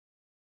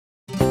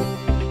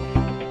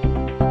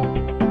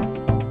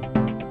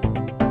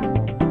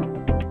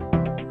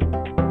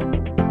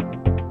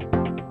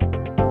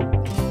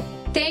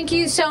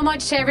Thank you so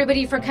much to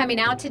everybody for coming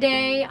out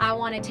today. I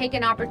want to take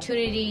an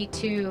opportunity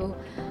to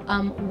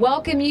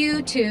welcome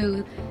you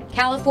to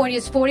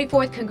California's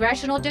 44th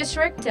Congressional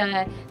District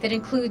that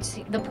includes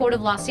the Port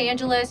of Los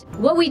Angeles.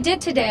 What we did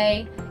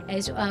today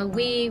is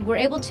we were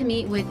able to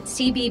meet with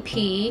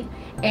CBP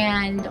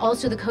and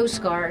also the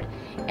Coast Guard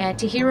and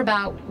to hear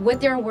about what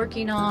they're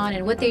working on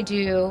and what they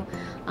do,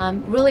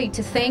 really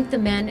to thank the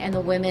men and the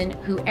women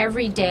who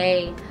every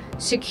day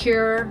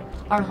secure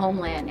our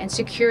homeland and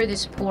secure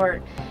this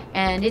port.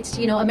 And it's,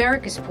 you know,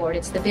 America's port.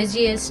 It's the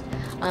busiest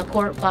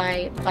port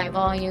by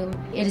volume.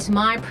 It is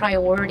my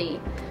priority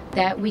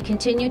that we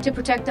continue to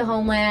protect the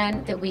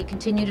homeland, that we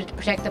continue to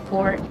protect the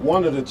port.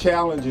 One of the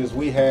challenges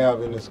we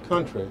have in this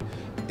country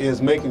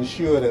is making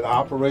sure that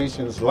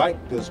operations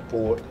like this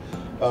port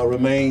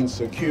remain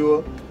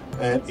secure.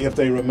 And if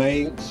they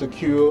remain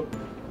secure,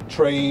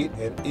 trade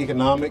and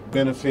economic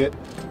benefit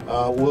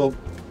will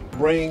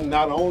bring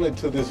not only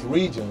to this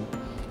region,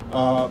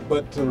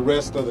 but to the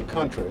rest of the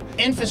country.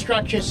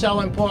 Infrastructure is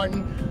so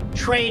important,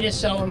 trade is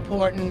so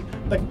important,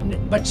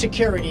 but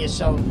security is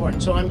so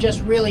important. So I'm just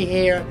really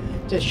here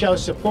to show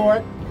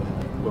support.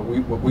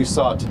 What we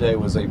saw today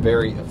was a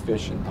very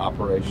efficient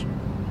operation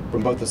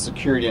from both a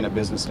security and a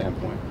business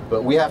standpoint.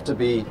 But we have to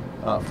be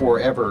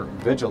forever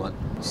vigilant.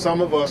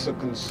 Some of us are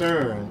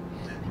concerned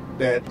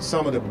that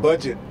some of the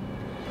budget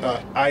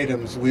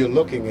items we're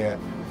looking at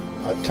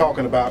are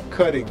talking about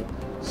cutting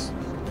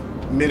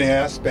many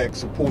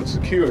aspects of port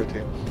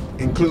security,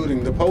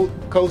 including the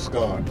Coast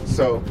Guard.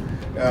 So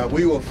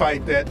we will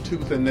fight that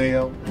tooth and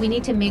nail. We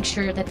need to make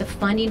sure that the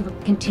funding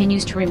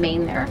continues to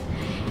remain there.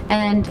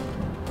 And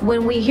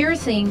when we hear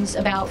things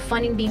about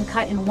funding being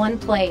cut in one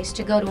place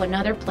to go to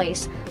another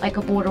place, like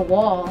a border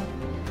wall,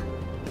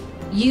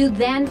 you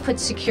then put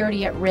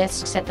security at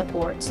risks at the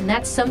ports. And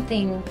that's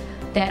something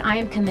that I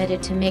am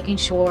committed to making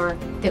sure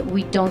that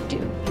we don't do.